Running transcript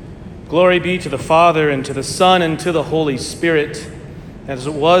Glory be to the Father, and to the Son, and to the Holy Spirit, as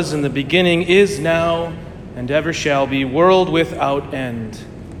it was in the beginning, is now, and ever shall be, world without end.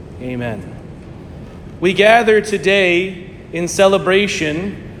 Amen. We gather today in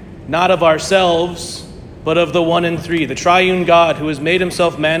celebration, not of ourselves, but of the one and three, the triune God who has made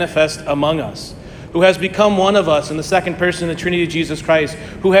himself manifest among us, who has become one of us in the second person of the Trinity of Jesus Christ,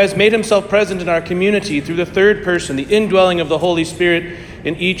 who has made himself present in our community through the third person, the indwelling of the Holy Spirit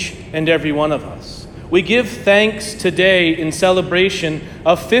in each and every one of us. We give thanks today in celebration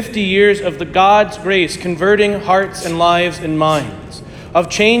of 50 years of the God's grace converting hearts and lives and minds, of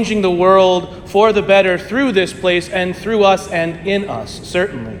changing the world for the better through this place and through us and in us,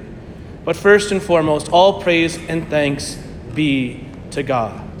 certainly. But first and foremost, all praise and thanks be to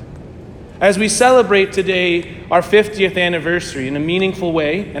God. As we celebrate today our 50th anniversary in a meaningful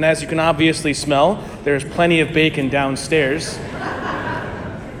way, and as you can obviously smell, there's plenty of bacon downstairs.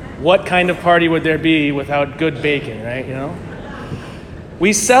 What kind of party would there be without good bacon, right?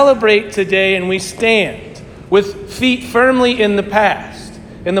 We celebrate today and we stand with feet firmly in the past,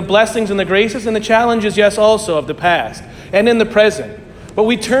 in the blessings and the graces and the challenges, yes, also of the past, and in the present. But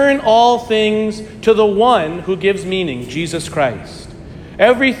we turn all things to the one who gives meaning, Jesus Christ.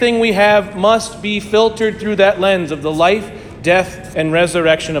 Everything we have must be filtered through that lens of the life, death, and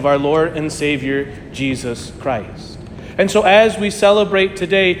resurrection of our Lord and Savior, Jesus Christ. And so as we celebrate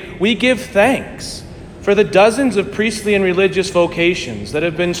today, we give thanks for the dozens of priestly and religious vocations that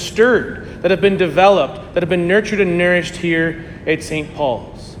have been stirred, that have been developed, that have been nurtured and nourished here at St.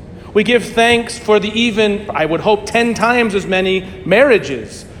 Paul's. We give thanks for the even, I would hope, 10 times as many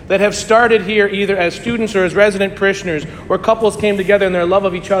marriages that have started here either as students or as resident parishioners, where couples came together in their love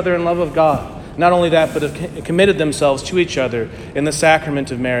of each other and love of God. Not only that, but have committed themselves to each other in the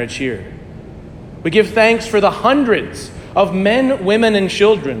sacrament of marriage here. We give thanks for the hundreds of men, women, and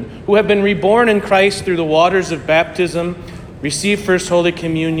children who have been reborn in Christ through the waters of baptism, received First Holy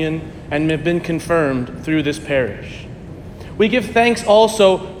Communion, and have been confirmed through this parish. We give thanks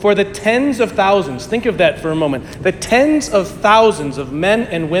also for the tens of thousands, think of that for a moment, the tens of thousands of men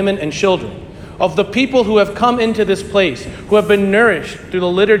and women and children, of the people who have come into this place, who have been nourished through the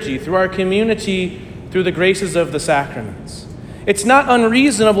liturgy, through our community, through the graces of the sacraments. It's not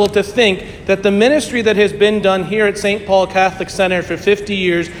unreasonable to think that the ministry that has been done here at St. Paul Catholic Center for 50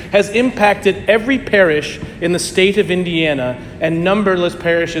 years has impacted every parish in the state of Indiana and numberless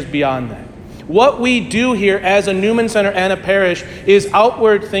parishes beyond that. What we do here as a Newman Center and a parish is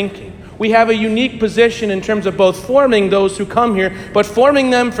outward thinking. We have a unique position in terms of both forming those who come here, but forming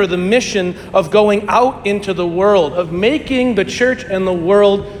them for the mission of going out into the world, of making the church and the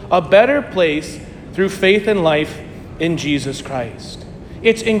world a better place through faith and life in Jesus Christ.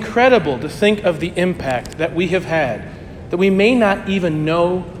 It's incredible to think of the impact that we have had that we may not even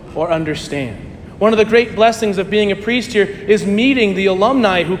know or understand. One of the great blessings of being a priest here is meeting the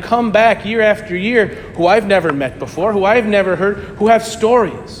alumni who come back year after year, who I've never met before, who I've never heard, who have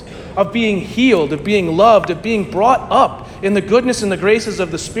stories of being healed, of being loved, of being brought up in the goodness and the graces of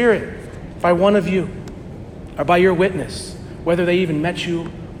the Spirit by one of you or by your witness, whether they even met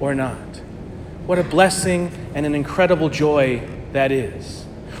you or not. What a blessing and an incredible joy that is.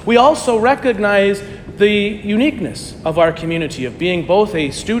 We also recognize the uniqueness of our community, of being both a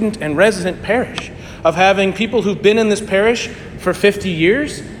student and resident parish, of having people who've been in this parish for 50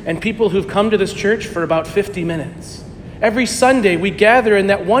 years and people who've come to this church for about 50 minutes. Every Sunday we gather in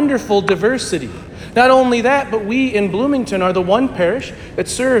that wonderful diversity. Not only that, but we in Bloomington are the one parish that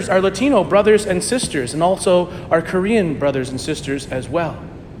serves our Latino brothers and sisters and also our Korean brothers and sisters as well.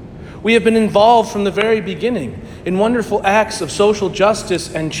 We have been involved from the very beginning in wonderful acts of social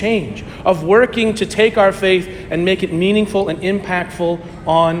justice and change, of working to take our faith and make it meaningful and impactful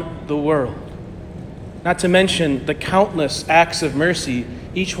on the world. Not to mention the countless acts of mercy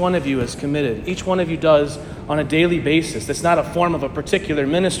each one of you has committed, each one of you does on a daily basis. That's not a form of a particular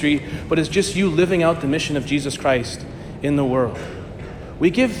ministry, but is just you living out the mission of Jesus Christ in the world.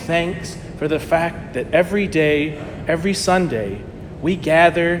 We give thanks for the fact that every day, every Sunday, we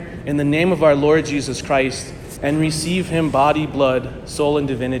gather in the name of our Lord Jesus Christ and receive him body, blood, soul, and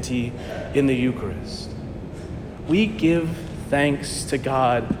divinity in the Eucharist. We give thanks to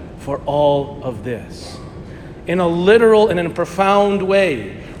God for all of this. In a literal and in a profound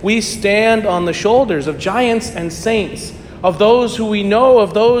way, we stand on the shoulders of giants and saints, of those who we know,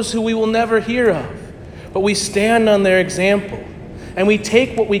 of those who we will never hear of. But we stand on their example, and we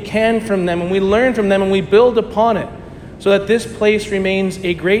take what we can from them, and we learn from them, and we build upon it, so that this place remains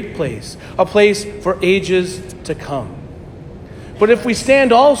a great place, a place for ages to come. But if we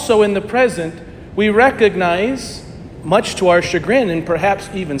stand also in the present, we recognize much to our chagrin and perhaps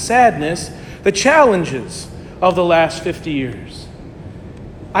even sadness, the challenges of the last 50 years.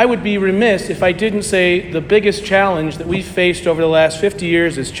 I would be remiss if I didn't say the biggest challenge that we've faced over the last 50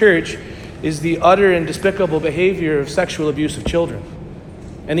 years as church is the utter and despicable behavior of sexual abuse of children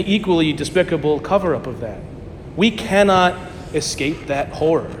and the equally despicable cover-up of that. We cannot escape that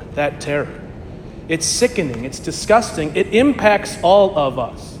horror, that terror. It's sickening, it's disgusting, it impacts all of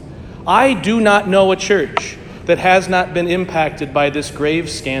us. I do not know a church that has not been impacted by this grave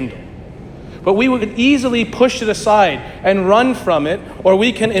scandal. But we would easily push it aside and run from it, or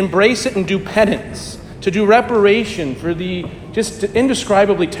we can embrace it and do penance, to do reparation for the just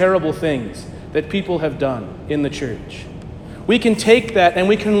indescribably terrible things that people have done in the church. We can take that and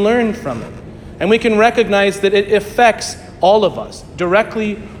we can learn from it, and we can recognize that it affects all of us,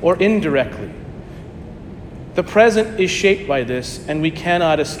 directly or indirectly. The present is shaped by this, and we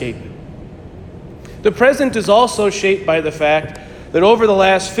cannot escape it. The present is also shaped by the fact that over the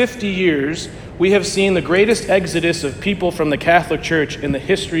last 50 years, we have seen the greatest exodus of people from the Catholic Church in the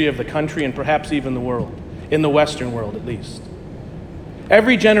history of the country and perhaps even the world, in the Western world at least.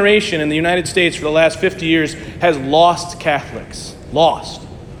 Every generation in the United States for the last 50 years has lost Catholics. Lost.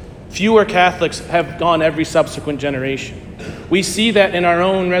 Fewer Catholics have gone every subsequent generation. We see that in our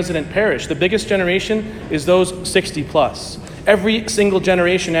own resident parish. The biggest generation is those 60 plus. Every single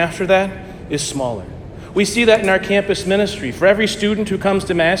generation after that is smaller. We see that in our campus ministry. For every student who comes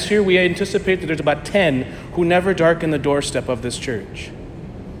to Mass here, we anticipate that there's about 10 who never darken the doorstep of this church.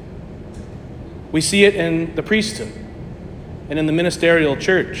 We see it in the priesthood and in the ministerial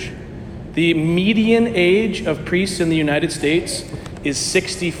church. The median age of priests in the United States is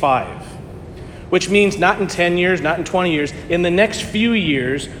 65, which means not in 10 years, not in 20 years. In the next few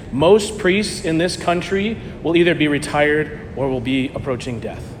years, most priests in this country will either be retired or will be approaching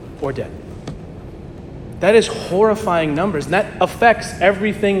death or dead. That is horrifying numbers, and that affects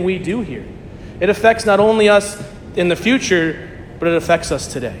everything we do here. It affects not only us in the future, but it affects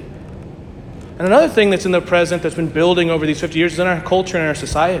us today. And another thing that's in the present that's been building over these 50 years is in our culture and our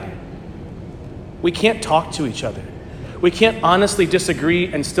society. We can't talk to each other. We can't honestly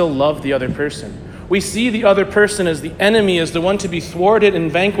disagree and still love the other person. We see the other person as the enemy, as the one to be thwarted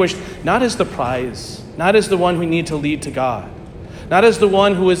and vanquished, not as the prize, not as the one we need to lead to God. Not as the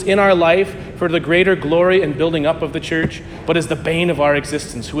one who is in our life for the greater glory and building up of the church, but as the bane of our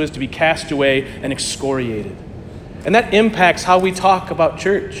existence, who is to be cast away and excoriated. And that impacts how we talk about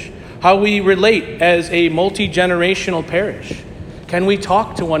church, how we relate as a multi-generational parish. Can we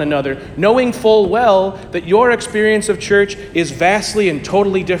talk to one another, knowing full well that your experience of church is vastly and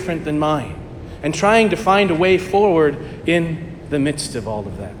totally different than mine, and trying to find a way forward in the midst of all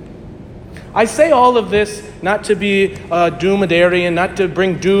of that? I say all of this not to be doomedarian, not to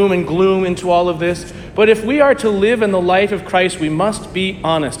bring doom and gloom into all of this, but if we are to live in the life of Christ, we must be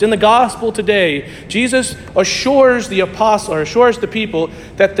honest. In the gospel today, Jesus assures the apostle, or assures the people,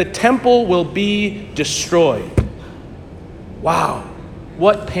 that the temple will be destroyed. Wow,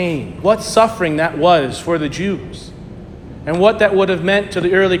 what pain, what suffering that was for the Jews, and what that would have meant to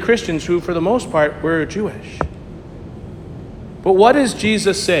the early Christians who, for the most part, were Jewish. But what does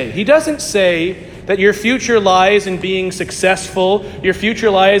Jesus say? He doesn't say that your future lies in being successful, your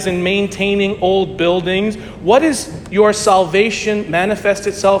future lies in maintaining old buildings. What does your salvation manifest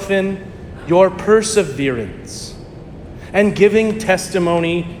itself in? Your perseverance and giving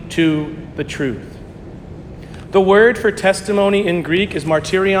testimony to the truth. The word for testimony in Greek is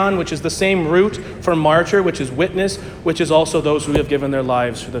martyrion, which is the same root for martyr, which is witness, which is also those who have given their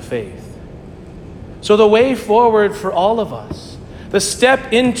lives for the faith. So the way forward for all of us, the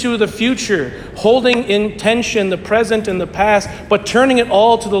step into the future, holding in tension the present and the past, but turning it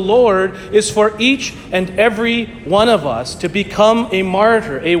all to the Lord, is for each and every one of us to become a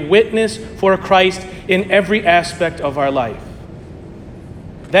martyr, a witness for Christ in every aspect of our life.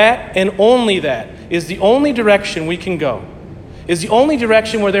 That and only that is the only direction we can go, is the only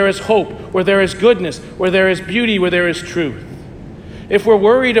direction where there is hope, where there is goodness, where there is beauty, where there is truth. If we're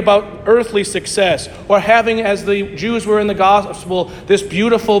worried about earthly success, or having, as the Jews were in the gospel, this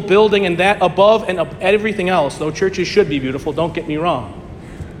beautiful building and that above and everything else, though churches should be beautiful, don't get me wrong,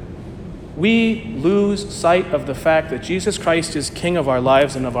 we lose sight of the fact that Jesus Christ is King of our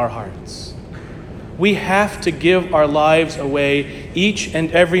lives and of our hearts. We have to give our lives away each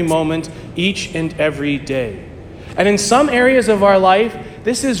and every moment, each and every day. And in some areas of our life,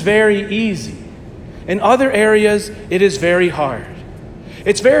 this is very easy. In other areas, it is very hard.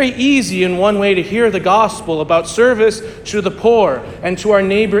 It's very easy in one way to hear the gospel about service to the poor and to our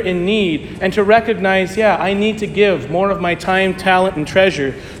neighbor in need, and to recognize, I need to give more of my time, talent, and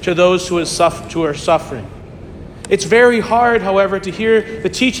treasure to those who are suffering. It's very hard, however, to hear the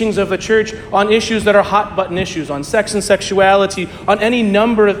teachings of the church on issues that are hot-button issues, on sex and sexuality, on any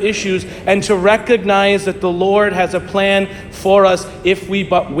number of issues, and to recognize that the Lord has a plan for us if we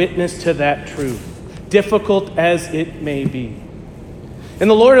but witness to that truth, difficult as it may be. In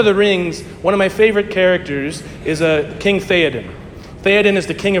The Lord of the Rings, one of my favorite characters is King Theoden. Theoden is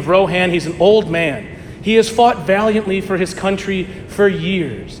the king of Rohan. He's an old man. He has fought valiantly for his country for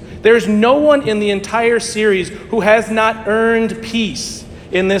years. There's no one in the entire series who has not earned peace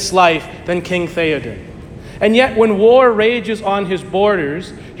in this life than King Theoden. And yet when war rages on his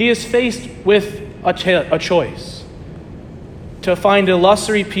borders, he is faced with a choice: to find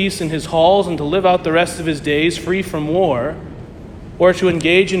illusory peace in his halls and to live out the rest of his days free from war, or to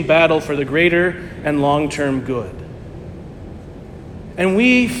engage in battle for the greater and long-term good. And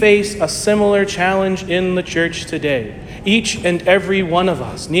we face a similar challenge in the church today. Each and every one of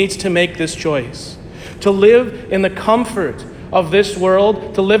us needs to make this choice: to live in the comfort of this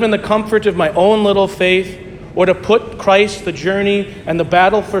world, to live in the comfort of my own little faith, or to put Christ, the journey, and the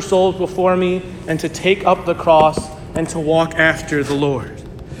battle for souls before me, and to take up the cross and to walk after the Lord.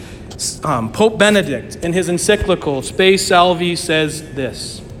 Pope Benedict, in his encyclical Spe Salvi, says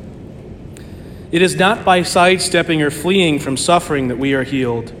this: "It is not by sidestepping or fleeing from suffering that we are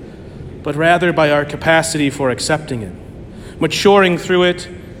healed, but rather by our capacity for accepting it, maturing through it,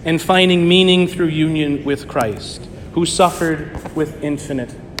 and finding meaning through union with Christ, who suffered with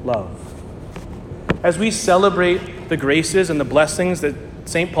infinite love." As we celebrate the graces and the blessings that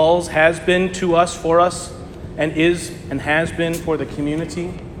St. Paul's has been to us, for us, and is and has been for the community,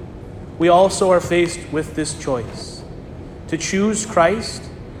 we also are faced with this choice: to choose Christ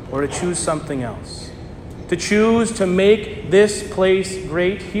or to choose something else. To choose to make this place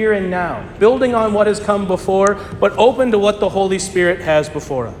great here and now, building on what has come before, but open to what the Holy Spirit has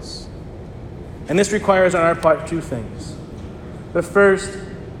before us. And this requires on our part two things. The first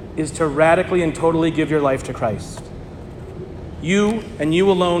is to radically and totally give your life to Christ. You and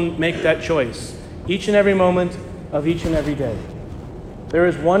you alone make that choice each and every moment of each and every day. There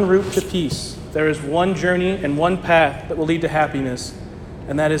is one route to peace. There is one journey and one path that will lead to happiness,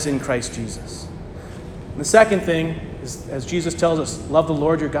 and that is in Christ Jesus. And the second thing is, as Jesus tells us, love the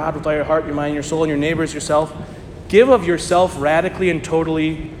Lord your God with all your heart, your mind, your soul, and your neighbor as yourself. Give of yourself radically and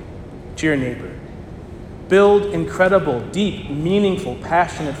totally to your neighbor. Build incredible, deep, meaningful,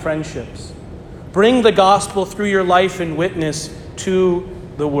 passionate friendships. Bring the gospel through your life and witness to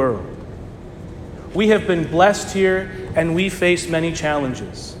the world. We have been blessed here, and we face many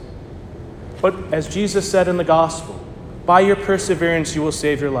challenges. But as Jesus said in the gospel, by your perseverance you will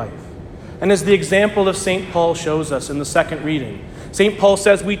save your life. And as the example of St. Paul shows us in the second reading, St. Paul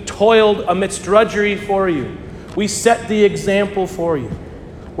says, we toiled amidst drudgery for you. We set the example for you.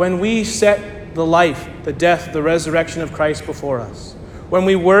 When we set the life, the death, the resurrection of Christ before us, when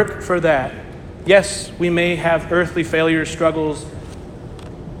we work for that, yes, we may have earthly failures, struggles,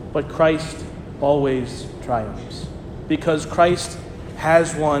 but Christ always triumphs, because Christ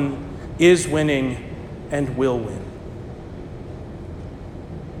has won, is winning, and will win.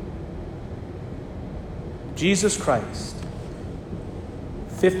 Jesus Christ,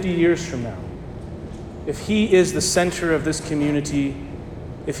 50 years from now, if he is the center of this community,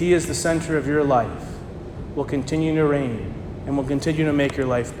 if he is the center of your life, will continue to reign and will continue to make your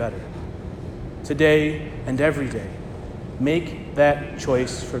life better. Today and every day, make that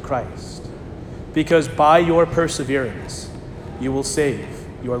choice for Christ, because by your perseverance, you will save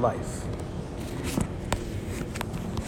your life.